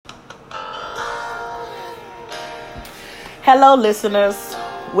Hello, listeners.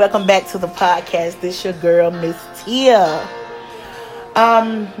 Welcome back to the podcast. This your girl, Miss Tia.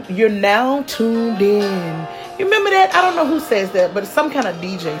 You're now tuned in. You remember that? I don't know who says that, but some kind of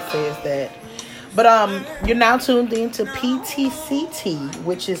DJ says that. But you're now tuned in to PTCT,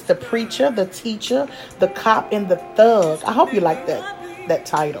 which is the preacher, the teacher, the cop, and the thug. I hope you like that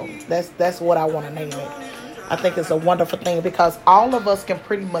title. That's what I want to name it. I think it's a wonderful thing because all of us can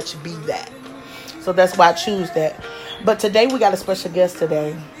pretty much be that. So that's why I choose that. But today we got a special guest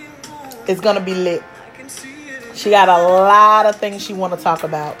today. It's going to be lit. She got a lot of things she want to talk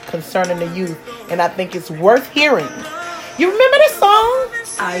about concerning the youth. And I think it's worth hearing. You remember this song?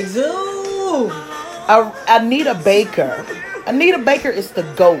 I do. Anita Baker. Anita Baker is the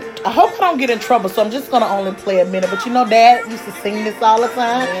GOAT. I hope I don't get in trouble, so I'm just going to only play a minute. But you know, Dad used to sing this all the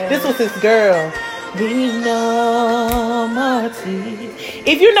time. Yeah. This was his girl.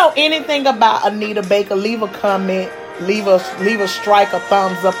 If you know anything about Anita Baker, leave a comment, leave a strike, a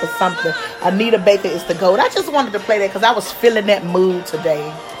thumbs up or something. Anita Baker is the GOAT. I just wanted to play that because I was feeling that mood today.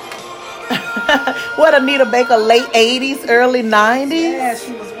 What, Anita Baker, late 80s, early 90s? Yeah,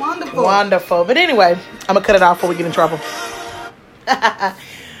 she was wonderful. Wonderful. But anyway, I'm going to cut it off before we get in trouble.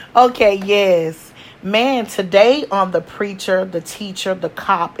 Okay, yes. Man, today on The Preacher, The Teacher, The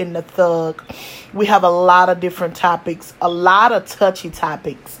Cop, and The Thug, we have a lot of different topics, a lot of touchy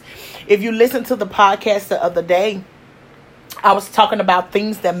topics. If you listen to the podcast the other day, I was talking about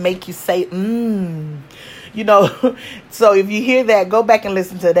things that make you say, you know. So if you hear that, go back and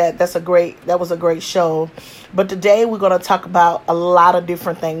listen to that. That was a great show. But today we're going to talk about a lot of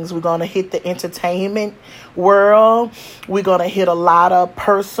different things. We're going to hit the entertainment world. We're going to hit a lot of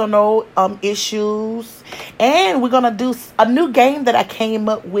personal issues. And we're going to do a new game that I came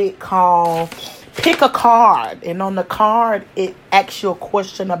up with called Pick a Card. And on the card, it asks you a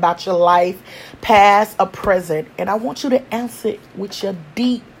question about your life, past or present. And I want you to answer it with your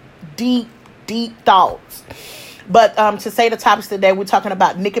deep thoughts. But to say the topics today, we're talking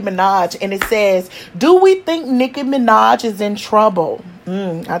about Nicki Minaj. And it says, do we think Nicki Minaj is in trouble?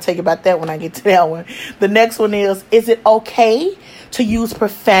 I'll tell you about that when I get to that one. The next one is it okay to use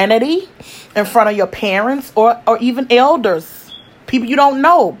profanity in front of your parents or even elders? People you don't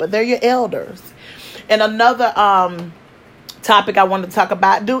know, but they're your elders. And another topic I wanted to talk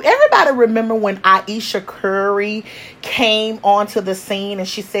about. Do everybody remember when Aisha Curry came onto the scene and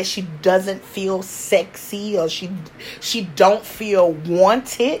she said she doesn't feel sexy or she don't feel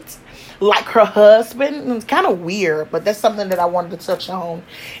wanted like her husband? It's kind of weird, but that's something that I wanted to touch on.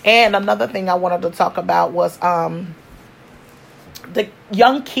 And another thing I wanted to talk about was the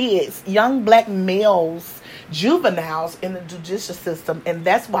young kids, young black males, juveniles in the judicial system. And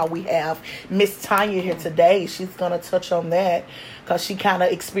that's why we have Miss Tanya here today. She's going to touch on that because she kind of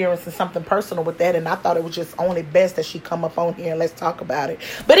experiencing something personal with that. And I thought it was just only best that she come up on here and let's talk about it.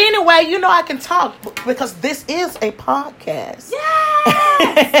 But anyway, you know, I can talk because this is a podcast.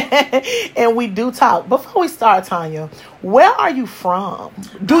 Yes! And we do talk. Before we start, Tanya, where are you from?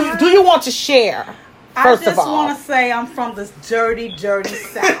 Do you want to share? First I just want to say I'm from this dirty South.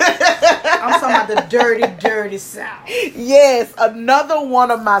 I'm talking about the dirty South. Yes, another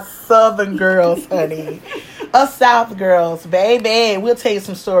one of my Southern girls, honey. Us South girls, baby. We'll tell you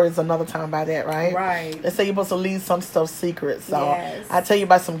some stories another time about that, right? Right. They say you're supposed to leave some stuff secret. So yes. I'll tell you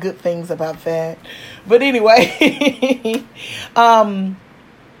about some good things about that. But anyway,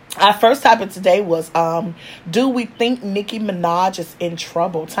 our first topic today was, do we think Nicki Minaj is in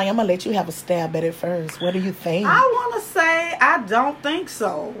trouble? Tanya, I'm going to let you have a stab at it first. What do you think? I want to say I don't think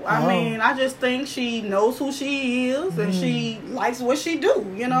so. I mean, I just think she knows who she is and she likes what she do.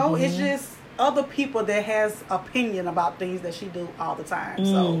 You know, it's just other people that has opinion about things that she do all the time.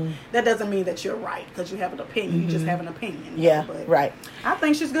 So that doesn't mean that you're right because you have an opinion. You just have an opinion. Yeah, but right. I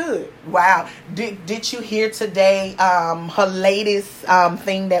think she's good. Wow. Did you hear today her latest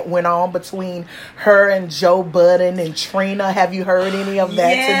thing that went on between her and Joe Budden and Trina? Have you heard any of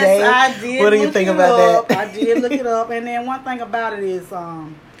that today? Yes, I did. What do you think about that? I did look it up. And then one thing about it is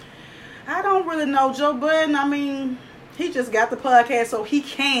I don't really know Joe Budden. I mean, he just got the podcast so he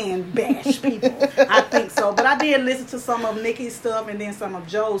can bash people. I think so. But I did listen to some of Nicki's stuff and then some of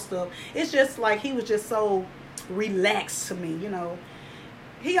Joe's stuff. It's just like he was just so relaxed to me, you know.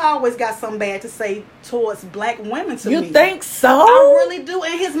 He always got something bad to say towards black women to me. You think so? I really do.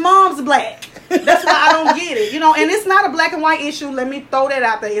 And his mom's black. That's why I don't get it. You know, and it's not a black and white issue. Let me throw that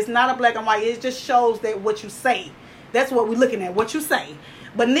out there. It's not a black and white. It just shows that what you say. That's what we're looking at, what you say.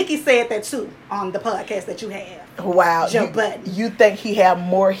 But Nicki said that too on the podcast that you have. Wow. Joe Budden. You think he had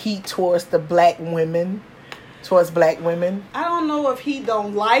more heat towards the black women? towards black women? I don't know if he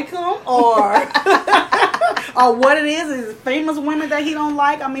don't like them or or what it is. Is it famous women that he don't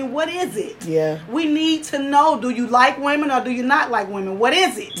like? I mean, what is it? Yeah. We need to know, do you like women or do you not like women? What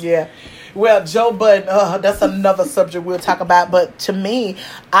is it? Yeah. Well, Joe Budden, that's another subject we'll talk about. But to me,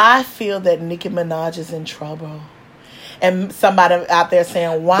 I feel that Nicki Minaj is in trouble. And somebody out there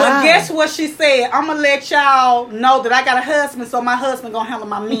saying, why? But guess what she said? I'm going to let y'all know that I got a husband, so my husband going to handle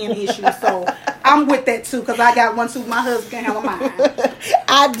my men issues. So I'm with that too, because I got one too. My husband can handle mine.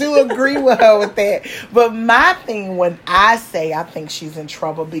 I do agree with her with that. But my thing when I say I think she's in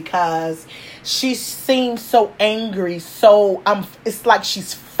trouble because she seems so angry. So it's like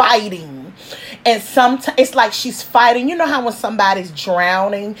she's fighting. And sometimes it's like she's fighting. You know how when somebody's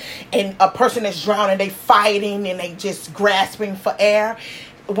drowning and a person is drowning, they fighting and they just grasping for air.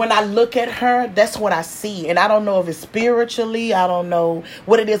 When I look at her, that's what I see. And I don't know if it's spiritually, I don't know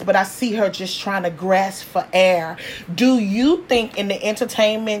what it is, but I see her just trying to grasp for air. Do you think in the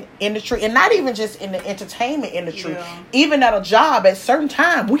entertainment industry, and not even just in the entertainment industry, even at a job at a certain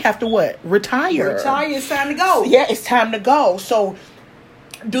time, we have to what? Retire. Retire, it's time to go. Yeah, it's time to go. So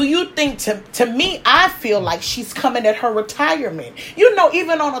do you think, to me, I feel like she's coming at her retirement. You know,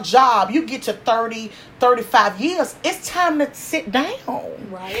 even on a job, you get to 30, 35 years, it's time to sit down.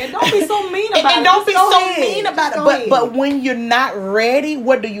 Right. And don't be so mean about it. And don't be so mean about it. But when you're not ready,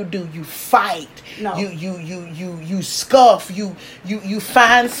 what do? You fight. No. You scuff. You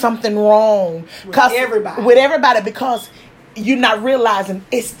find something wrong. With everybody. With everybody, because you're not realizing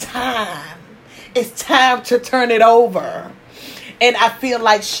it's time. It's time to turn it over. And I feel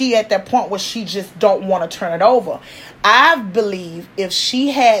like she at that point where she just don't want to turn it over. I believe if she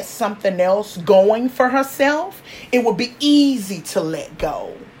had something else going for herself, it would be easy to let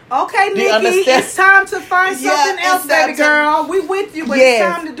go. Okay, Nikki, it's time to find something else, baby girl. We with you, but it's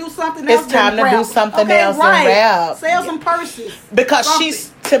time to do something else. It's time to do something else and rap. Sell some purses. Because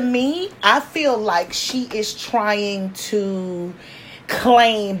she's, to me, I feel like she is trying to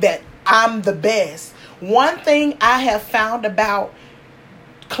claim that I'm the best. One thing I have found about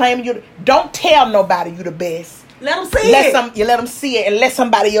claiming you, don't tell nobody you the best. Let them see it. You let them see it and let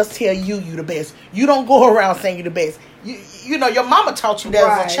somebody else tell you the best. You don't go around saying you the best. You know, your mama taught you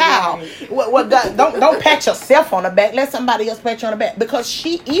that as a child. Right. What God, don't pat yourself on the back. Let somebody else pat you on the back. Because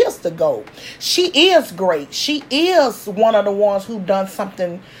she is the GOAT. She is great. She is one of the ones who done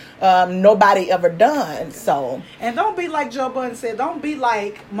something nobody ever done. So, and don't be like Joe Budden said. Don't be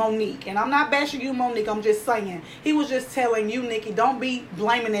like Monique. And I'm not bashing you, Monique. I'm just saying he was just telling you, Nikki, don't be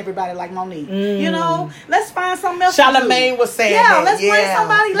blaming everybody like Monique. You know, let's find something else. Charlamagne was saying, let's bring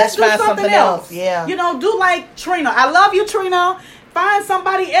somebody. Let's do something else. Yeah, you know, do like Trina. I love you, Trina. Find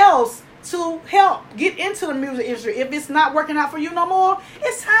somebody else to help get into the music industry. If it's not working out for you no more,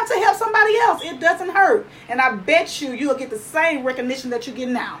 it's time to help somebody else. It doesn't hurt. And I bet you'll get the same recognition that you get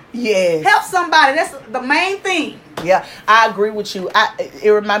now. Yes. Help somebody. That's the main thing. Yeah, I agree with you. It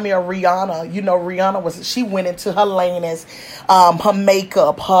reminded me of Rihanna. You know, Rihanna she went into her lane as her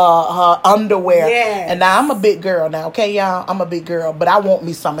makeup, her underwear. Yes. And now I'm a big girl now, okay, y'all? I'm a big girl, but I want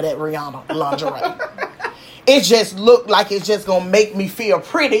me some of that Rihanna lingerie. It just looked like it's just going to make me feel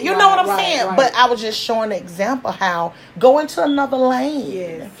pretty. You know what I'm saying? Right. But I was just showing an example how go into another lane.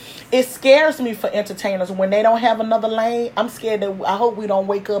 Yes. It scares me for entertainers when they don't have another lane. I'm scared that I hope we don't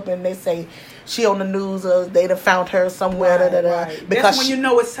wake up and they say she on the news or they done found her somewhere. Right. Because that's when you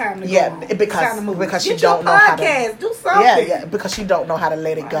know it's time to go. Yeah, because she don't know how to do something. Yeah, because she don't know how to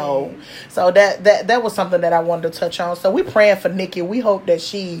let it go. So that was something that I wanted to touch on. So we praying for Nikki. We hope that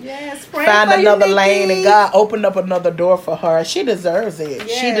she find another lane and God opened up another door for her. She deserves it.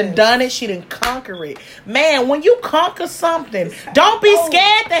 Yes. She done it. She done conquer it. Man, when you conquer something, don't be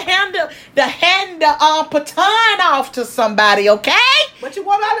scared to hand the baton off to somebody, okay? But you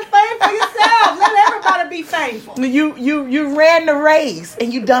want all the fame for yourself. Let everybody be thankful. You ran the race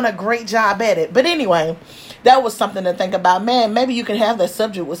and you done a great job at it. But anyway, that was something to think about. Man, maybe you can have that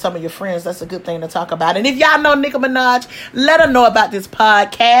subject with some of your friends. That's a good thing to talk about. And if y'all know Nicki Minaj, let her know about this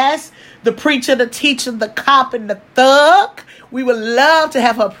podcast. The preacher, the teacher, the cop, and the thug. We would love to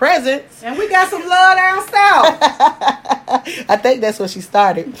have her presence. And we got some love down south. I think that's where she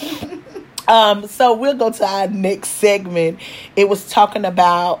started. So we'll go to our next segment. It was talking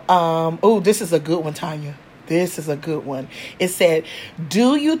about, this is a good one, Tanya. This is a good one. It said,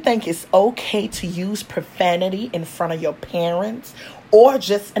 do you think it's okay to use profanity in front of your parents or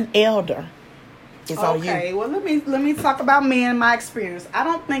just an elder? It's on you. Okay, well, let me talk about me and my experience. I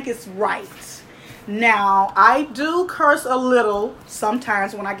don't think it's right. Now, I do curse a little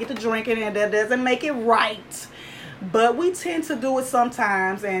sometimes when I get to drinking, and that doesn't make it right. But we tend to do it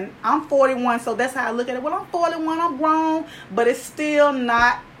sometimes, and I'm 41, so that's how I look at it. Well, I'm 41, I'm grown, but it's still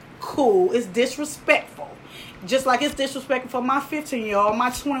not cool. It's disrespectful. Just like it's disrespectful for my 15-year-old,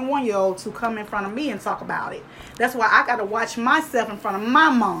 my 21-year-old to come in front of me and talk about it. That's why I got to watch myself in front of my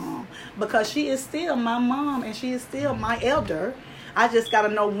mom, because she is still my mom and she is still my elder. I just got to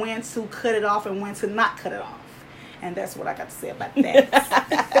know when to cut it off and when to not cut it off. And that's what I got to say about that.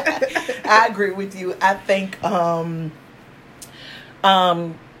 I agree with you. I think,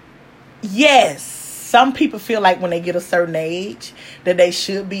 yes, some people feel like when they get a certain age that they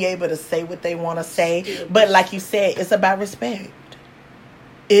should be able to say what they want to say. But like you said, it's about respect.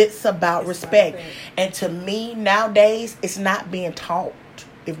 It's about respect. And to me, nowadays, it's not being taught,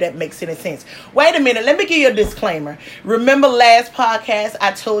 if that makes any sense. Wait a minute. Let me give you a disclaimer. Remember last podcast,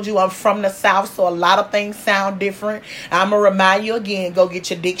 I told you I'm from the South, so a lot of things sound different. I'm going to remind you again, go get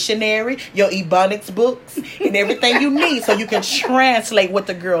your dictionary, your Ebonics books, and everything you need so you can translate what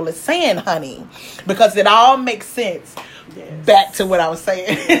the girl is saying, honey. Because it all makes sense. Yes. Back to what I was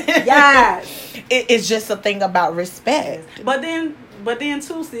saying. Yes. It's just a thing about respect. Yes. But then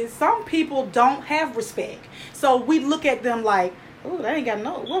too, sis, some people don't have respect. So we look at them like, oh, they ain't got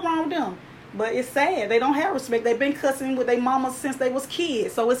what's wrong with them? But it's sad. They don't have respect. They've been cussing with their mama since they was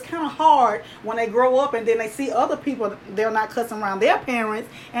kids. So it's kind of hard when they grow up and then they see other people, they're not cussing around their parents.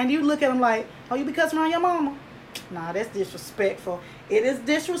 And you look at them like, oh, you be cussing around your mama? Nah, that's disrespectful. It is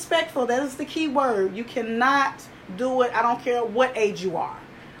disrespectful. That is the key word. You cannot do it. I don't care what age you are.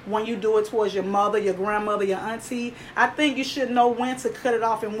 When you do it towards your mother, your grandmother, your auntie, I think you should know when to cut it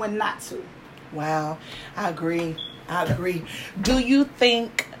off and when not to. Wow. I agree. Do you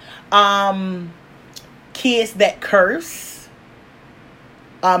think kids that curse,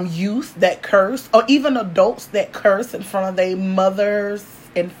 youth that curse, or even adults that curse in front of their mothers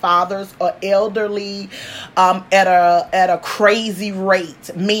and fathers or elderly at a crazy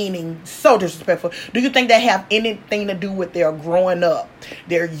rate, meaning so disrespectful, do you think that have anything to do with their growing up,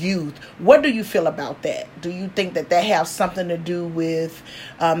 their youth? What do you feel about that? Do you think that have something to do with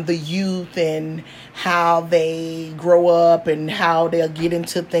the youth and how they grow up and how they'll get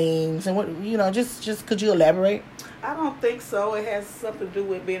into things? And what, just could you elaborate? I don't think so. It has something to do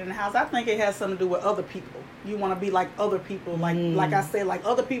with being in the house. I think it has something to do with other people. You want to be like other people. Like I said, like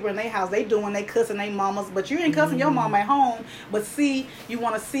other people in their house, they cussing their mamas, but you ain't cussing your mama at home. But see, you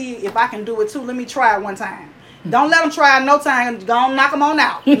want to see if I can do it too. Let me try it one time. Don't let them try it no time. Go knock them on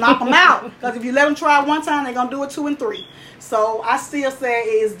out. Knock them out. Because if you let them try it one time, they're going to do it 2 and 3. So I still say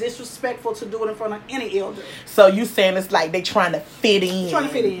it is disrespectful to do it in front of any elder. So you saying it's like they trying to fit in.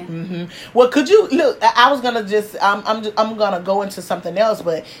 Mm-hmm. Well, could you look? I was gonna I'm gonna go into something else,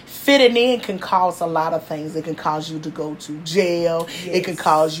 but fitting in can cause a lot of things. It can cause you to go to jail. Yes. It can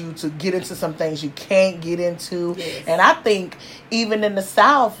cause you to get into some things you can't get into. Yes. And I think even in the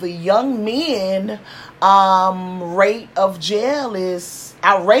South, the young men rate of jail is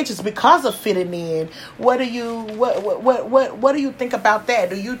outrageous because of fitting in. What do you think about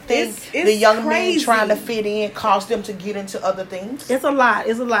that? Do you think the young men trying to fit in cause them to get into other things? It's a lot.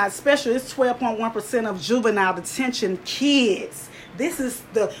 Especially it's 12.1% of juvenile detention kids. This is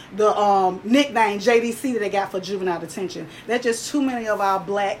the nickname JDC that they got for juvenile detention. That's just too many of our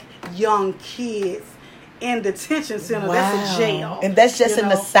black young kids in detention center. Wow. That's a jail. And that's just in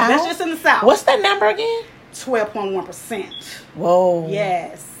the South? That's just in the South. What's that number again? 12.1%. Whoa.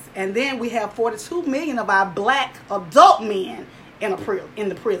 Yes. And then we have 42 million of our black adult men in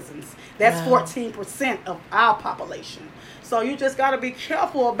the prisons. That's 14% of our population. So you just got to be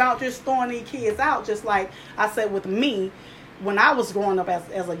careful about just throwing these kids out. Just like I said with me, when I was growing up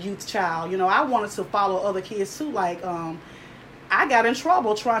as a youth child, I wanted to follow other kids too. Like, I got in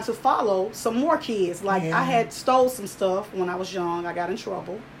trouble trying to follow some more kids. Like, I had stole some stuff when I was young. I got in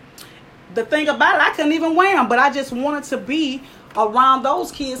trouble. The thing about it, I couldn't even wear them, but I just wanted to be around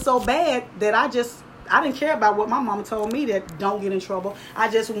those kids so bad that I didn't care about what my mama told me, that don't get in trouble. I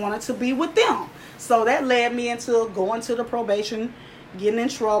just wanted to be with them. So that led me into going to the probation, getting in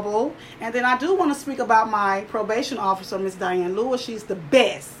trouble. And then I do want to speak about my probation officer, Miss Diane Lewis. She's the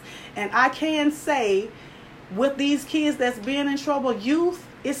best. And I can say, with these kids that's being in trouble, youth,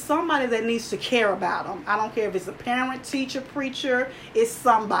 it's somebody that needs to care about them. I don't care if it's a parent, teacher, preacher, it's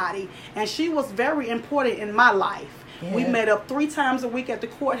somebody. And she was very important in my life. Yeah. We met up 3 times a week at the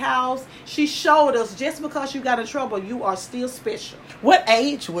courthouse. She showed us, just because you got in trouble, you are still special. What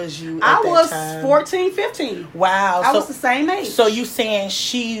age was you at I was time? 14, 15. Wow. I was the same age. So you saying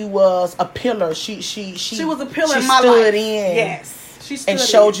she was a pillar. She was a pillar in my life. She stood in. Yes. She stood and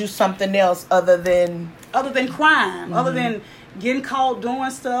showed you something else other than crime, other than getting caught doing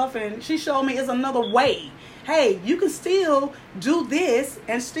stuff. And she showed me it's another way. hey, you can still do this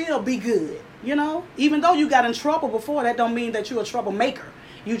and still be good. You know, even though you got in trouble before, that don't mean that you're a troublemaker.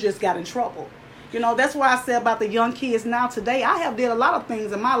 You just got in trouble. You know, that's why I say about the young kids now today. I have did a lot of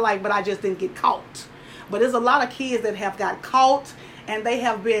things in my life, but I just didn't get caught. But there's a lot of kids that have got caught, and they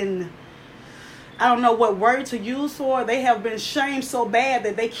have been, I don't know what word to use for, they have been shamed so bad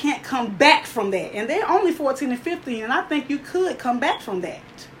that they can't come back from that. And they're only 14 and 15, and I think you could come back from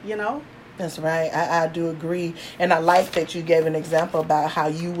that, you know. That's right. I do agree. And I like that you gave an example about how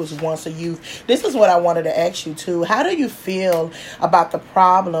you was once a youth. This is what I wanted to ask you too. How do you feel about the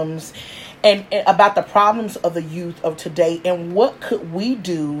problems and about the problems of the youth of today, and what could we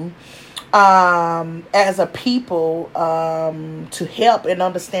do as a people to help and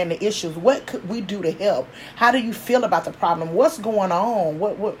understand the issues? What could we do to help? How do you feel about the problem? What's going on?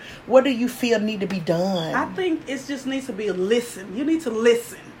 What do you feel need to be done? I think it just needs to be a listen. You need to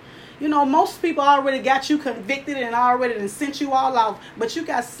listen. You know, most people already got you convicted and already done sent you all off. But you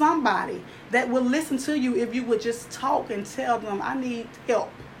got somebody that will listen to you if you would just talk and tell them, I need help.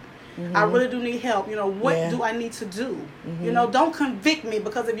 Mm-hmm. I really do need help. You know, what do I need to do? Mm-hmm. You know, don't convict me,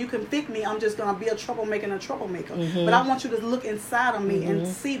 because if you convict me, I'm just going to be a troublemaker. Mm-hmm. But I want you to look inside of me and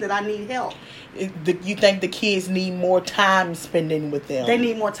see that I need help. You think the kids need more time spending with them? They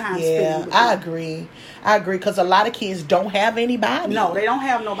need more time spending with them. I agree, because a lot of kids don't have anybody. No, they don't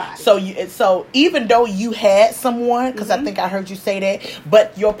have nobody. So even though you had someone, because I think I heard you say that,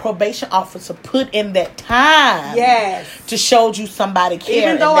 but your probation officer put in that time, to show you somebody care.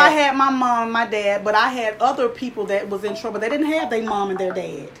 Even though I had my mom and my dad, but I had other people that was in trouble. They didn't have their mom and their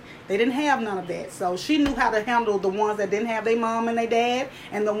dad. They didn't have none of that. So she knew how to handle the ones that didn't have their mom and their dad,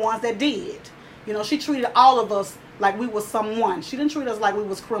 and the ones that did. You know, she treated all of us like we was someone. She didn't treat us like we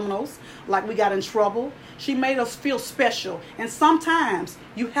was criminals, like we got in trouble. She made us feel special. And sometimes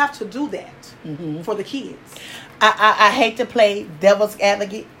you have to do that for the kids. I hate to play devil's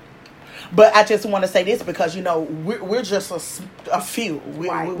advocate, but I just want to say this, because, you know, we're just a few.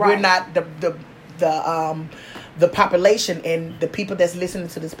 We're not the population, and the people that's listening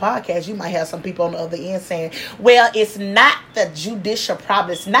to this podcast. You might have some people on the other end saying, well, it's not the judicial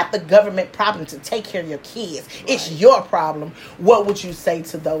problem, it's not the government problem to take care of your kids, it's your problem. What would you say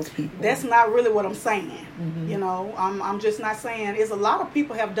to those people? That's not really what I'm saying. You know, I'm just not saying. It's a lot of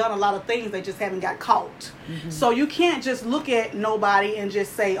people have done a lot of things, they just haven't got caught. So you can't just look at nobody and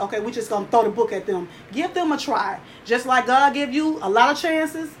just say, okay, we're just gonna throw the book at them. Give them a try. Just like God give you a lot of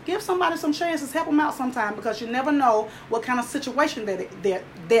chances, give somebody some chances. Help them out sometime, because you never know what kind of situation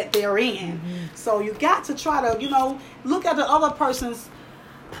that they're in. So you got to try to, you know, look at the other person's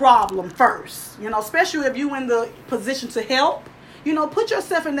problem first. You know, especially if you're in the position to help. You know, put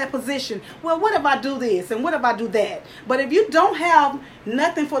yourself in that position. Well, what if I do this and what if I do that? But if you don't have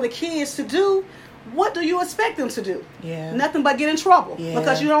nothing for the kids to do, what do you expect them to do? Nothing but get in trouble,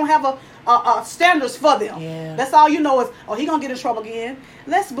 because you don't have a standards for them. That's all you know is, oh, he gonna get in trouble again.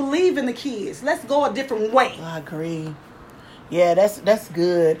 Let's believe in the kids. Let's go a different way. I agree. Yeah, that's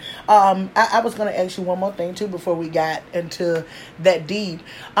good. I was going to ask you one more thing too before we got into that deep.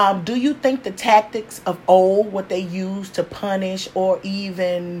 Do you think the tactics of old, what they used to punish, or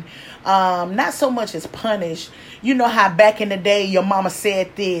even not so much as punish, you know how back in the day your mama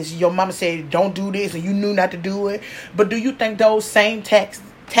said this, your mama said don't do this, and you knew not to do it. But do you think those same tactics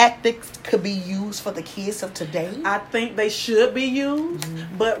could be used for the kids of today? I think they should be used,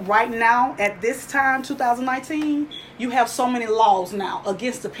 but right now, at this time, 2019, you have so many laws now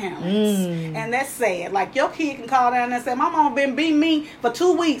against the parents, and that's sad. Like, your kid can call down and say, my mama been beating me for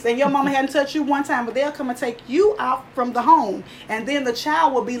 2 weeks, and your mama hadn't touched you one time, but they'll come and take you out from the home, and then the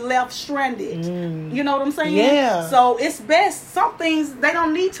child will be left stranded. You know what I'm saying? Yeah. So it's best, some things they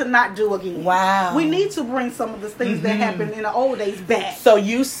don't need to not do again. Wow. We need to bring some of the things that happened in the old days back. So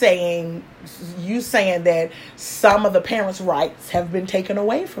you saying that some of the parents' rights have been taken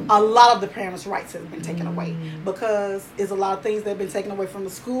away from them? A lot of the parents' rights have been taken away, because there's a lot of things that have been taken away from the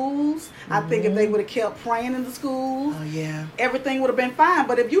schools. I think if they would have kept praying in the schools, everything would have been fine.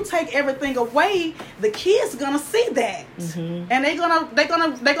 But if you take everything away, the kids gonna see that, and they're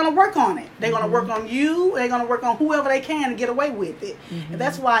gonna work on it. They're gonna work on you. They're gonna work on whoever they can to get away with it. And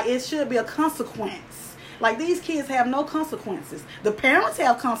that's why it should be a consequence. Like, these kids have no consequences. The parents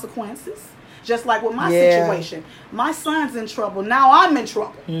have consequences, Just like with my situation. My son's in trouble. Now I'm in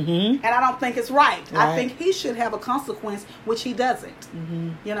trouble. And I don't think it's right. I think he should have a consequence, which he doesn't.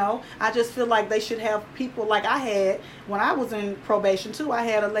 You know, I just feel like they should have people like I had when I was in probation too. I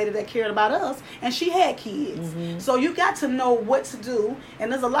had a lady that cared about us, and she had kids. So you got to know what to do.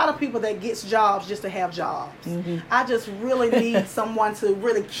 And there's a lot of people that gets jobs just to have jobs. I just really need someone to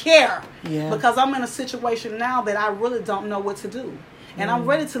really care, because I'm in a situation now that I really don't know what to do, and I'm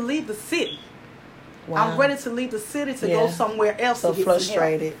ready to leave the city. I'm ready to leave the city to go somewhere else. So to get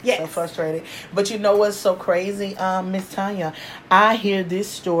frustrated. Yes. So frustrated. But you know what's so crazy, Miss Tanya? I hear this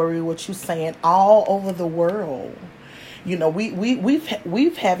story, what you saying, all over the world. You know,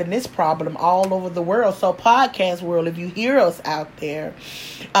 we've having this problem all over the world. So podcast world, if you hear us out there,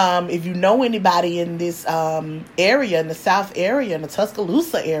 if you know anybody in this area, in the South area, in the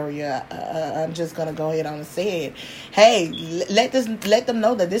Tuscaloosa area, I'm just gonna go ahead on and say it. Hey, let them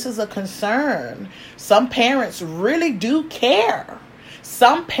know that this is a concern. Some parents really do care.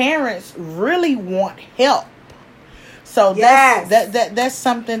 Some parents really want help. So that's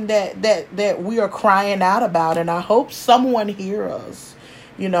something that we are crying out about, and I hope someone hear us.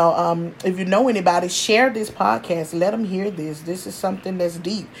 You know, if you know anybody, share this podcast. Let them hear this. This is something that's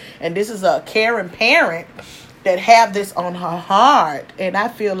deep, and this is a caring parent that have this on her heart. And I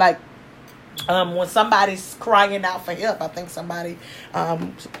feel like when somebody's crying out for help, I think somebody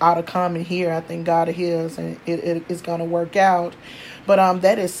ought to come and hear. I think God hears, and it's going to work out. But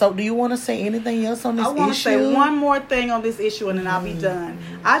that is so. Do you want to say anything else on this issue? I want to say one more thing on this issue, and then I'll be done.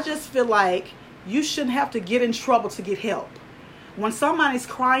 I just feel like you shouldn't have to get in trouble to get help. When somebody's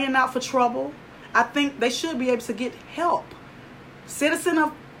crying out for trouble, I think they should be able to get help. Citizen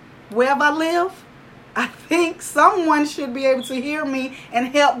of wherever I live, I think someone should be able to hear me and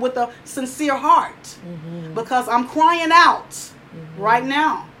help with a sincere heart, because I'm crying out right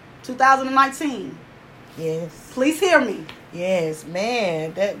now, 2019. Yes. Please hear me. Yes,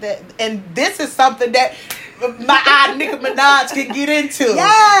 man. And this is something that my Nicki Minaj can get into.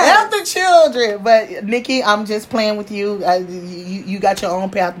 Yes. Help the children. But Nicki, I'm just playing with you. You got your own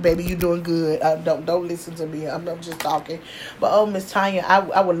path, baby. You doing good. Don't listen to me. I'm just talking. But Miss Tanya,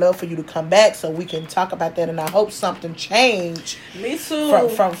 I would love for you to come back so we can talk about that. And I hope something change. Me too.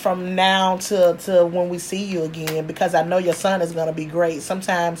 From now to when we see you again, because I know your son is gonna be great.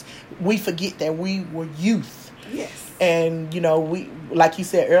 Sometimes we forget that we were youth. Yes. And, you know, we, like you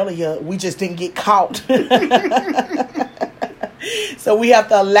said earlier, we just didn't get caught. So we have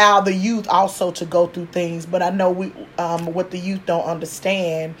to allow the youth also to go through things. But I know what the youth don't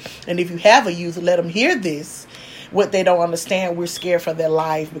understand. And if you have a youth, let them hear this. What they don't understand, we're scared for their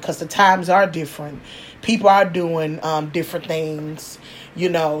life, because the times are different. People are doing different things. You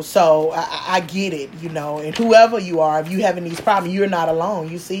know, so I get it, you know, and whoever you are, if you having these problems, you're not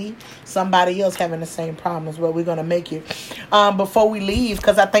alone. You see, somebody else having the same problems, but we're going to make it. Before we leave,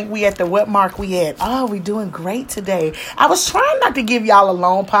 because I think we at the what mark we at? Oh, we doing great today. I was trying not to give y'all a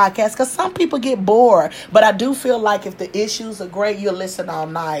long podcast because some people get bored, but I do feel like if the issues are great, you'll listen all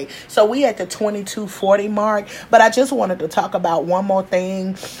night. So we at the 22:40 mark, but I just wanted to talk about one more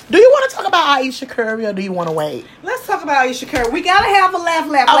thing. Do you want to talk about Ayesha Curry, or do you want to wait? Let's talk about Ayesha Curry. We got to have a laugh.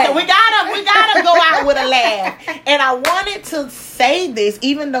 Okay, we gotta go out with a laugh. And I wanted to say this,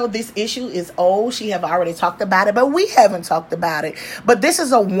 even though this issue is old, she have already talked about it, but we haven't talked about it. But this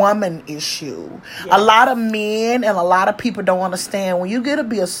is a woman issue. Yes. A lot of men and a lot of people don't understand when you get to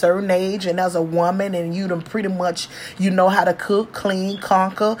be a certain age, and as a woman, and you done pretty much, you know how to cook, clean,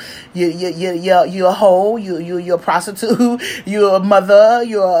 conquer. You're a hoe. You're a prostitute. You're a mother.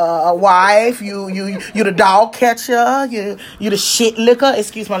 You're a wife. You're the dog catcher. You're the shit licker.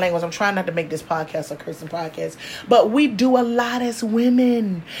 Excuse my language. I'm trying not to make this podcast a cursing podcast, but we do a lot as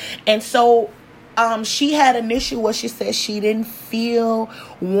women. And so she had an issue where she said she didn't feel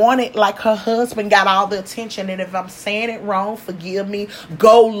wanted, like her husband got all the attention. And if I'm saying it wrong, forgive me.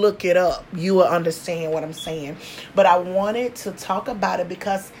 Go look it up. You will understand what I'm saying. But I wanted to talk about it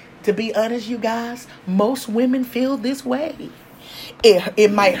because, to be honest, you guys, most women feel this way.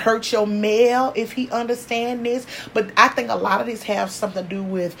 It might hurt your male if he understand this, but I think a lot of this have something to do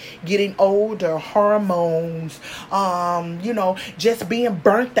with getting older, hormones, you know, just being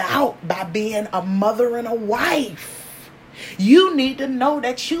burnt out by being a mother and a wife. You need to know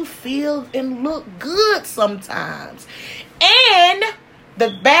that you feel and look good sometimes. And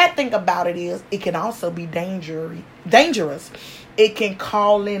the bad thing about it is it can also be dangerous. it can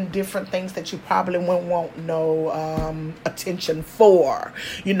call in different things that you probably wouldn't want no attention for,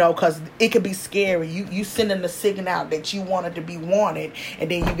 because it could be scary. You sending the signal out that you wanted to be wanted,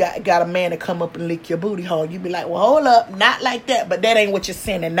 and then you got a man to come up and lick your booty hole. You be like, well, hold up, not like that, but that ain't what you're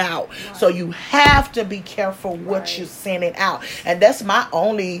sending out. Right. So you have to be careful what you're sending out, and that's my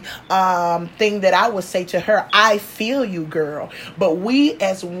only thing that I would say to her. I feel you, girl, but we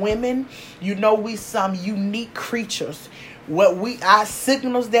as women, we some unique creatures. Our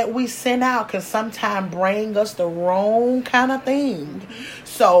signals that we send out can sometimes bring us the wrong kind of thing.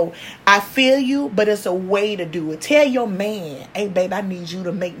 So I feel you, but it's a way to do it. Tell your man, hey babe, I need you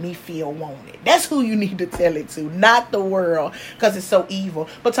to make me feel wanted. That's who you need to tell it to, not the world, because it's so evil.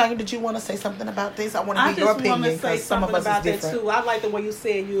 But Tanya, did you want to say something about this? I want to get your opinion, because some of us is different. Too. I like the way you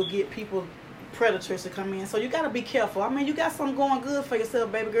said you'll get people, predators, to come in. So you got to be careful. I mean, you got something going good for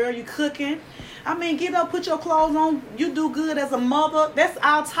yourself, baby girl. You cooking. I mean, get up, put your clothes on. You do good as a mother. That's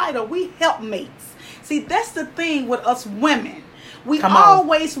our title. We helpmates. See, that's the thing with us women. We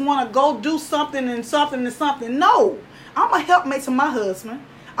always want to go do something and something and something. No, I'm a helpmate to my husband.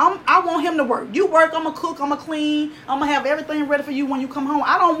 I want him to work. You work, I'm going to cook, I'm going to clean. I'm going to have everything ready for you when you come home.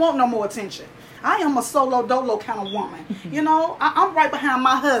 I don't want no more attention. I am a solo dolo kind of woman. I'm right behind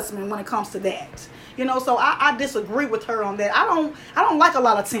my husband when it comes to that. So I disagree with her on that. I don't like a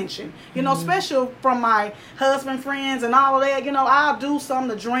lot of tension, especially from my husband friends and all of that. I'll do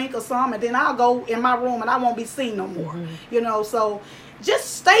something to drink or something, and then I'll go in my room and I won't be seen no more. So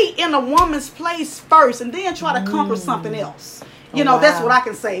just stay in a woman's place first and then try to conquer something else. That's what I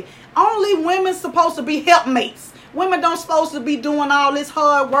can say. Only women's supposed to be helpmates. Women don't supposed to be doing all this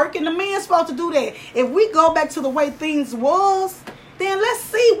hard work, and the men's supposed to do that. If we go back to the way things was, then let's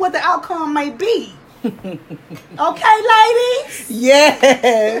see what the outcome may be. Okay, ladies?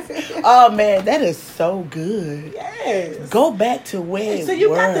 Yes. Oh, man, that is so good. Yes. Go back to where so you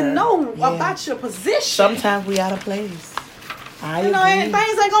got to know about your position. Sometimes we out of place. And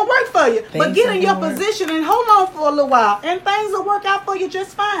things ain't going to work for you. But get in your position and hold on for a little while, and things will work out for you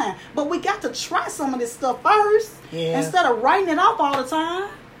just fine. But we got to try some of this stuff first instead of writing it off all the time.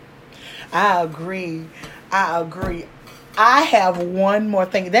 I agree. I have one more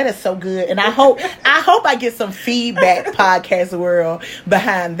thing. That is so good. And I hope I get some feedback, podcast world,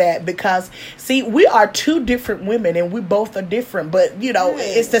 behind that. Because, see, we are two different women and we both are different. But,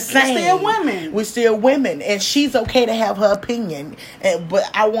 it's the same. We're still women. And she's okay to have her opinion. But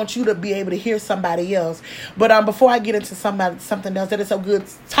I want you to be able to hear somebody else. But before I get into something else that is so good,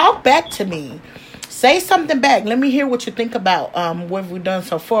 talk back to me. Say something back. Let me hear what you think about what we've done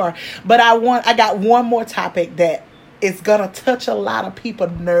so far. But I got one more topic that it's going to touch a lot of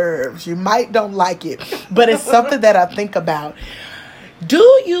people's nerves. You might don't like it, but it's something that I think about. Do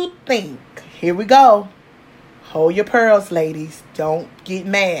you think, here we go, hold your pearls, ladies. Don't get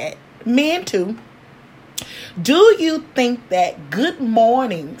mad. Men too. Do you think that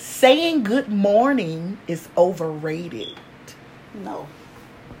saying good morning is overrated? No,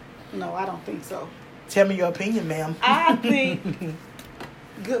 I don't think so. Tell me your opinion, ma'am. I think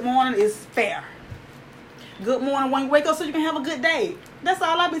good morning is fair. Good morning when you wake up so you can have a good day. That's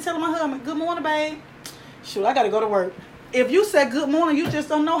all I be telling my husband. Good morning, babe. Shoot, I got to go to work. If you say good morning, you just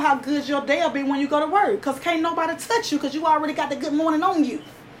don't know how good your day will be when you go to work. Because can't nobody touch you because you already got the good morning on you.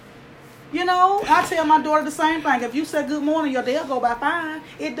 I tell my daughter the same thing. If you say good morning, your day will go by fine.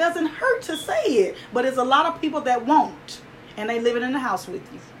 It doesn't hurt to say it. But there's a lot of people that won't. And they living in the house with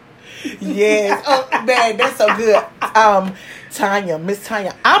you. Yes. Oh, man, that's so good. Miss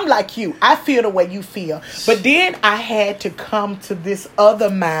Tanya, I'm like you. I feel the way you feel. But then I had to come to this other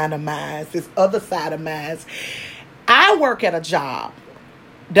mind of mine, this other side of mine. I work at a job.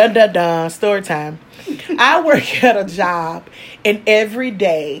 Dun, dun, dun. Story time. I work at a job, and every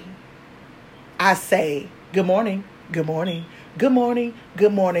day I say, good morning, good morning. Good morning.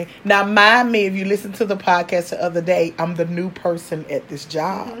 Good morning. Now, mind me, if you listen to the podcast the other day, I'm the new person at this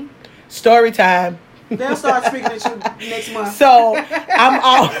job. Mm-hmm. Story time. They'll start speaking at you next month. So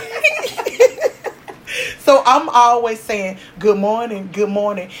I'm always saying good morning, good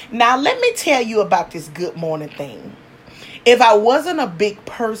morning. Now, let me tell you about this good morning thing. If I wasn't a big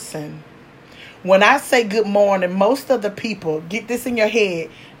person, when I say good morning, most of the people, get this in your head,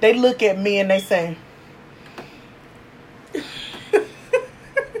 they look at me and they say,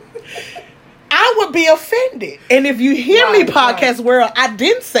 I would be offended. And if you hear me, podcast world, I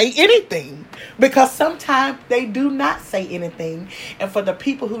didn't say anything. Because sometimes they do not say anything. And for the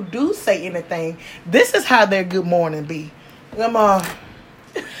people who do say anything, this is how their good morning be. Come on.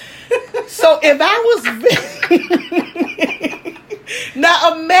 So if I was...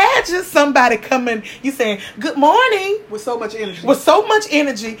 Now imagine somebody coming, you saying, good morning. With so much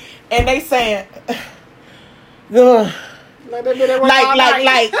energy. And they saying, ugh.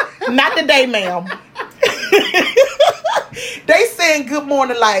 Like, not today, ma'am. They saying good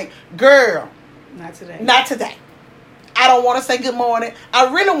morning like, girl. Not today. I don't want to say good morning.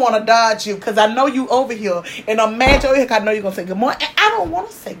 I really want to dodge you because I know you over here. And I'm mad over here because I know you're going to say good morning. And I don't want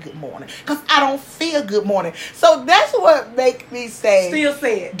to say good morning because I don't feel good morning. So that's what makes me say. Still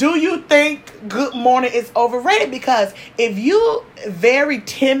say it. Do you think good morning is overrated? Because if you very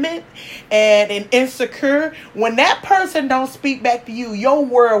timid and insecure, when that person don't speak back to you, your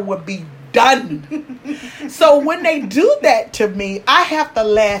world would be done. So when they do that to me, I have to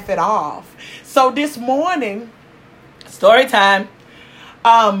laugh it off. So this morning, story time.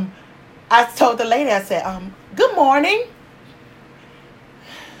 I told the lady, I said, good morning.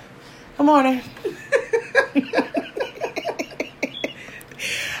 Good morning.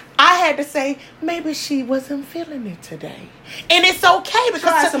 I had to say, maybe she wasn't feeling it today. And it's okay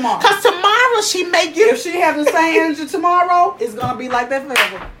because tomorrow she may give... If she has the same energy tomorrow, it's going to be like that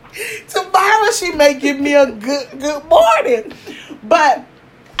forever. Tomorrow she may give me a good morning. But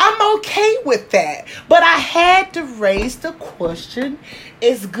I'm okay with that. But I had to raise the question,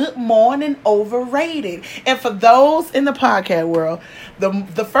 is good morning overrated? And for those in the podcast world,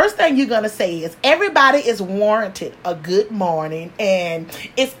 the first thing you're going to say is everybody is warranted a good morning. And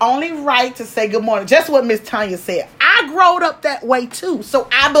it's only right to say good morning. Just what Miss Tanya said. I growed up that way too. So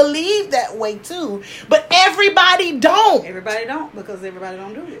I believe that way too. But everybody don't. Everybody don't because everybody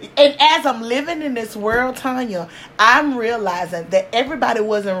don't do it. And as I'm living in this world, Tanya, I'm realizing that everybody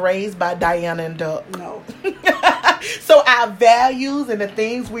wasn't raised by Diana and Duck. No. So our values and the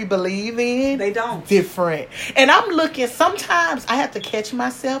things we believe in, they don't. Different. And I'm looking, sometimes I have to catch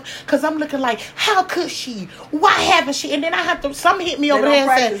myself because I'm looking like, how could she? Why haven't she? And then I have to, some hit me over there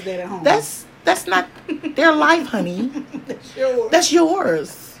and say, that's not their life, honey. That's yours. That's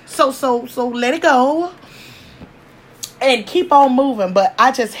yours. So let it go. And keep on moving. But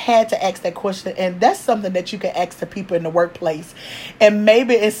I just had to ask that question. And that's something that you can ask the people in the workplace. And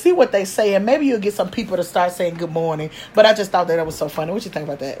see what they say. And maybe you'll get some people to start saying good morning. But I just thought that was so funny. What you think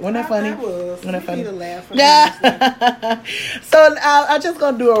about that? Wasn't that funny? That was. Wasn't that funny? Laugh. Yeah. So I'm just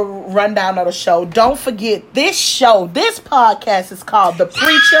going to do a rundown of the show. Don't forget, this podcast is called The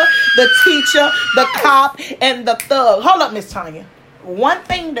Preacher, The Teacher, The Cop, and The Thug. Hold up, Miss Tanya. One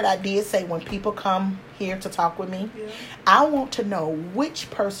thing that I did say when people come here to talk with me, I want to know,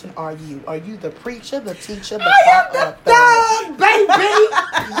 which person are you? Are you the preacher, the teacher, the cop, or the thug, baby?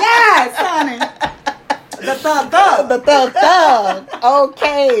 Yes, honey. The thug.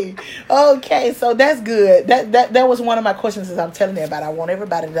 Okay. So that's good. That was one of my questions as I'm telling you about. I want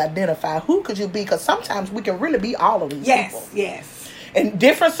everybody to identify who could you be, because sometimes we can really be all of these people. Yes. In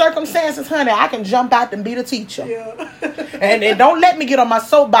different circumstances, honey, I can jump out and be the teacher. Yeah. and don't let me get on my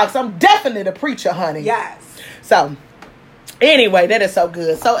soapbox. I'm definitely the preacher, honey. Yes. So, anyway, that is so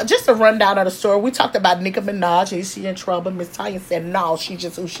good. So, just a rundown of the story. We talked about Nicki Minaj. Is she in trouble? Miss Tanya said, no, she's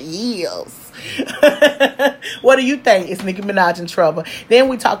just who she is. What do you think? Is Nicki Minaj in trouble? Then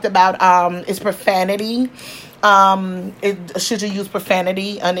we talked about is profanity. Should you use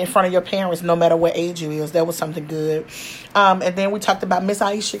profanity in front of your parents, no matter what age you is? That was something good. And then we talked about Miss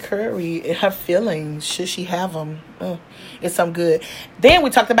Ayesha Curry and her feelings. Should she have them? It's something good. Then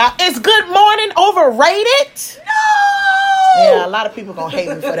we talked about, is good morning overrated? No! Yeah, a lot of people gonna hate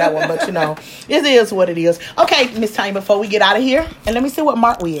me for that one, but it is what it is. Okay, Miss Tanya, before we get out of here, and let me see what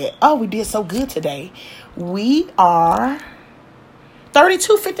mark we at. Oh, we did so good today. We are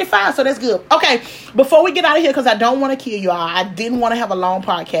 32:55, so that's good. Okay, before we get out of here, because I don't want to kill you all, I didn't want to have a long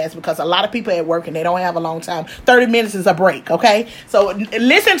podcast because a lot of people at work and they don't have a long time. 30 minutes is a break, okay? So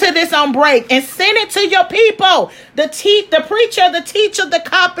listen to this on break and send it to your people. The preacher, the teacher, the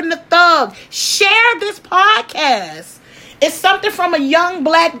cop, and the thug. Share this podcast. It's something from a young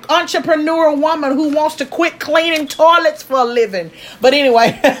black entrepreneur woman who wants to quit cleaning toilets for a living. But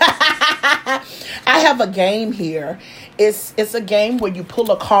anyway, I have a game here. It's a game where you pull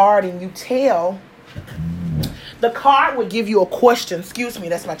a card and you tell. The card will give you a question. Excuse me,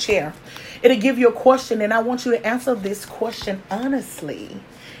 that's my chair. It'll give you a question, and I want you to answer this question honestly.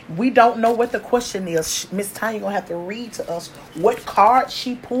 We don't know what the question is. Miss Tanya gonna have to read to us what card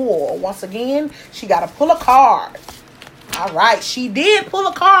she pulled. Once again, she got to pull a card. All right, she did pull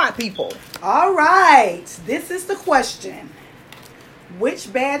a card, people. All right, this is the question.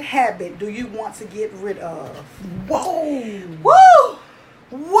 Which bad habit do you want to get rid of? Whoa!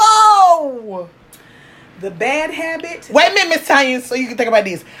 The bad habit. Wait a minute, Miss Tanya, so you can think about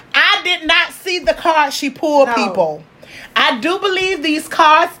this. I did not see the card she pulled, people. I do believe these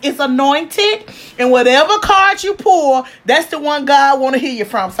cards is anointed, and whatever card you pull, that's the one God want to hear you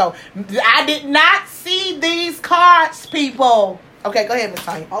from. So I did not see these cards, people. Okay, go ahead, Ms.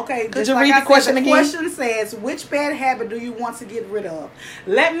 Tanya. Okay, could you read the question again? The question says, which bad habit do you want to get rid of?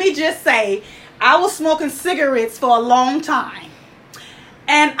 Let me just say, I was smoking cigarettes for a long time,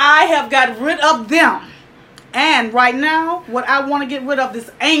 and I have got rid of them. And right now, what I want to get rid of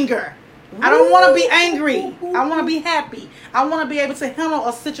is anger. I don't want to be angry. I want to be happy. I want to be able to handle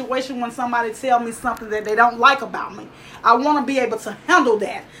a situation when somebody tell me something that they don't like about me. I want to be able to handle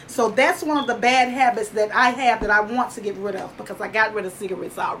that. So that's one of the bad habits that I have that I want to get rid of, because I got rid of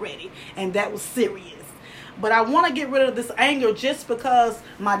cigarettes already, and that was serious. But I want to get rid of this anger just because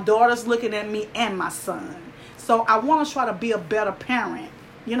my daughter's looking at me and my son. So I want to try to be a better parent,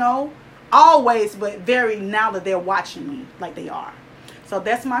 you know, always, but very now that they're watching me like they are. So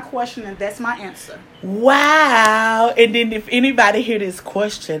that's my question, and that's my answer. Wow. And then if anybody hear this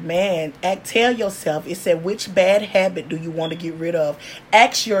question, man, tell yourself, it said, which bad habit do you want to get rid of?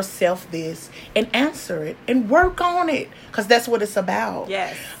 Ask yourself this and answer it and work on it, because that's what it's about.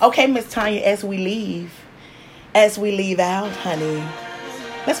 Yes. Okay, Miss Tanya, as we leave out, honey,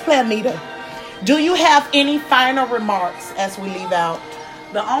 let's play Anita. Do you have any final remarks as we leave out?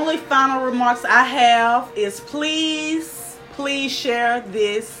 The only final remarks I have is please share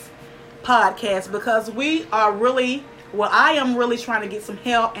this podcast, because I am really trying to get some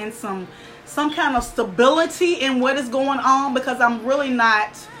help and some kind of stability in what is going on, because I'm really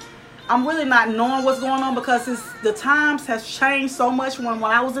not knowing what's going on, because the times has changed so much when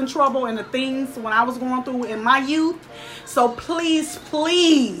I was in trouble and the things when I was going through in my youth. So please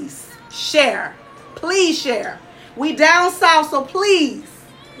share. Please share. We down south, so please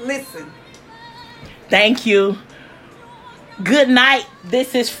listen. Thank you. Good night.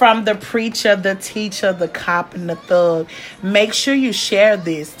 This is from the preacher, the teacher, the cop, and the thug. Make sure you share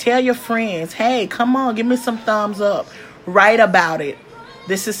this. Tell your friends, hey, come on, give me some thumbs up. Write about it.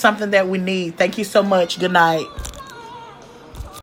 This is something that we need. Thank you so much. Good night.